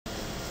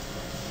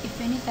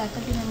Any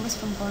faculty members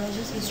from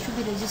colleges wish to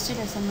be registered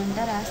as a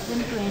mentor, ask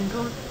them to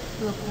enroll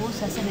to a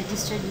course as a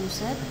registered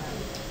user.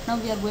 Now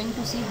we are going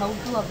to see how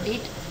to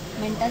update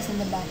mentors in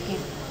the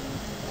backend.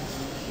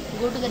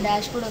 Go to the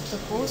dashboard of the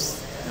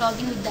course, log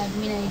in with the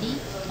admin ID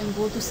and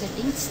go to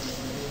settings.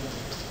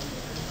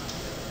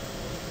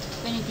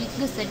 When you click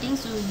the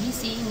settings, you will be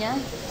seeing a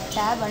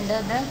tab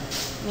under the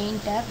main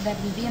tab. That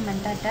will be a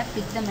mentor tab.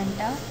 Click the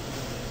mentor.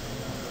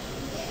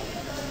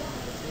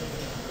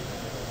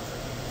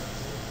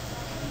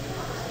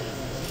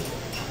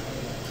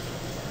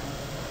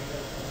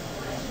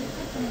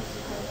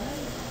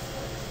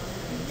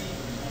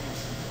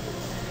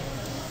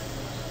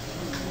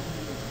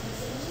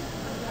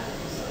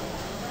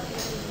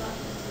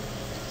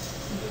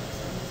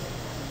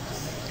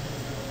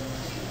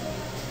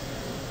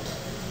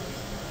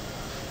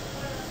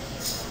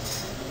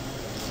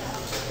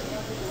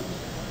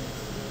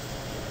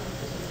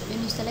 When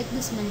you select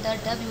this mentor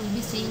tab, you will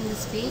be seeing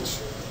this page,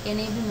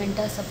 enable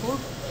mentor support.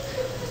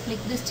 Click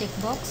this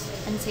checkbox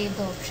and save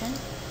the option.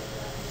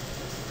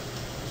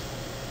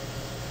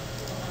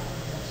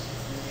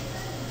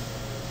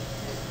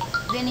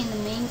 Then in the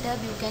main tab,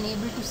 you can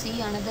able to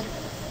see another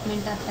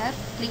mentor tab.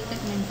 Click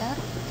that mentor.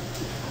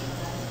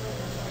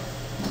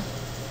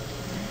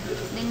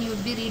 Then you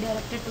will be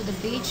redirected to the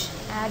page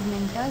add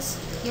mentors.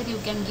 Here you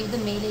can give the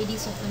mail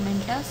IDs of the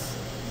mentors.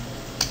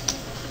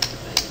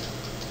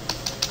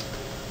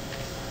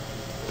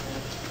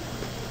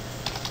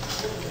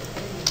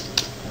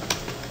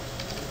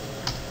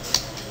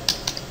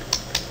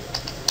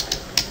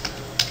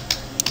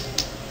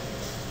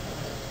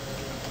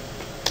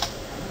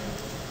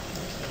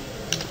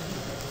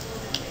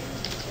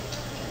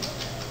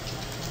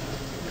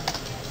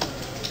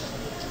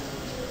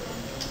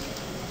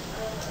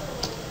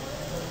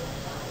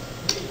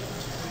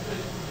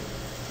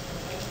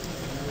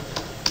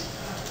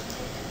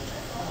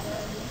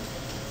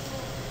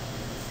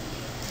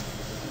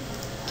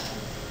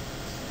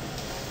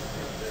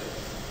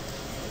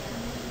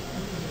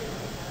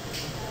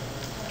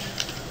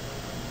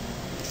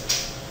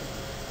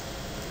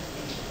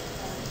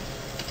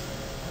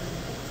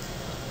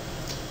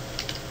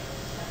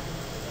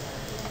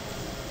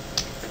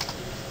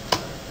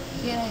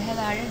 Here I have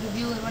added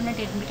reviewer 1 at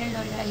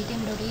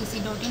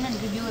nptel.itm.ac.in and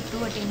reviewer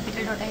 2 at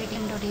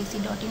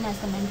nptel.itm.ac.in as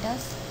the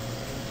mentors.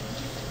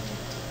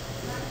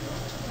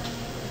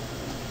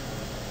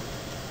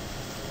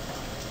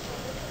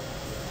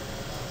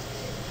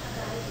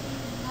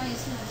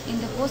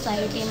 In the course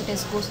IITM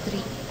Test Course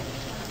 3.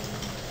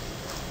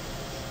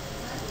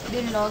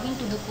 Then log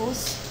into the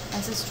course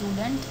as a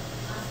student.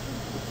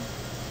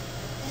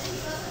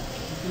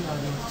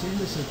 Change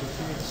the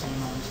certificate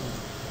sign also.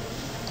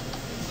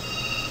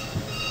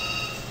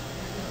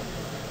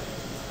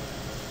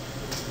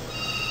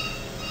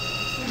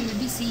 You will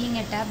be seeing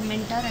a tab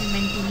mentor and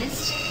mentee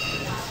list.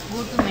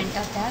 Go to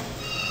mentor tab.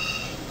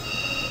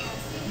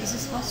 This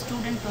is for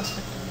student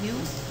perspective view.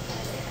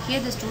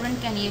 Here the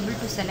student can able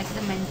to select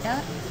the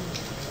mentor.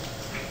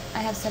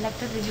 I have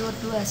selected reviewer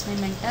 2 as my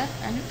mentor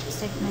and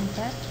set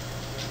mentor.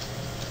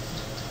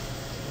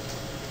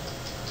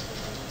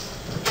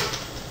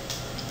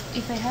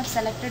 If I have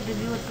selected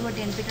reviewer 2 at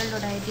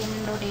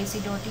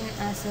nptel.itm.ac.in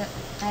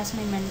as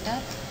my mentor,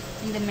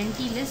 in the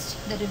mentee list,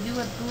 the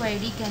reviewer 2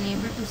 ID can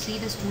able to see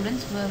the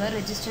students who have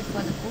registered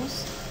for the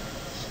course,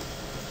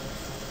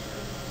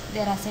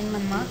 their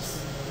assignment marks.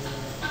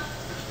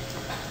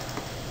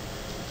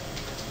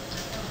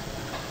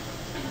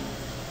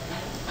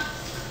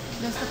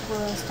 Thus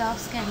the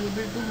staffs can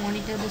able to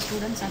monitor the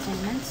students'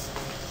 assignments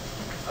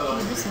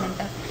with this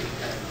mentor.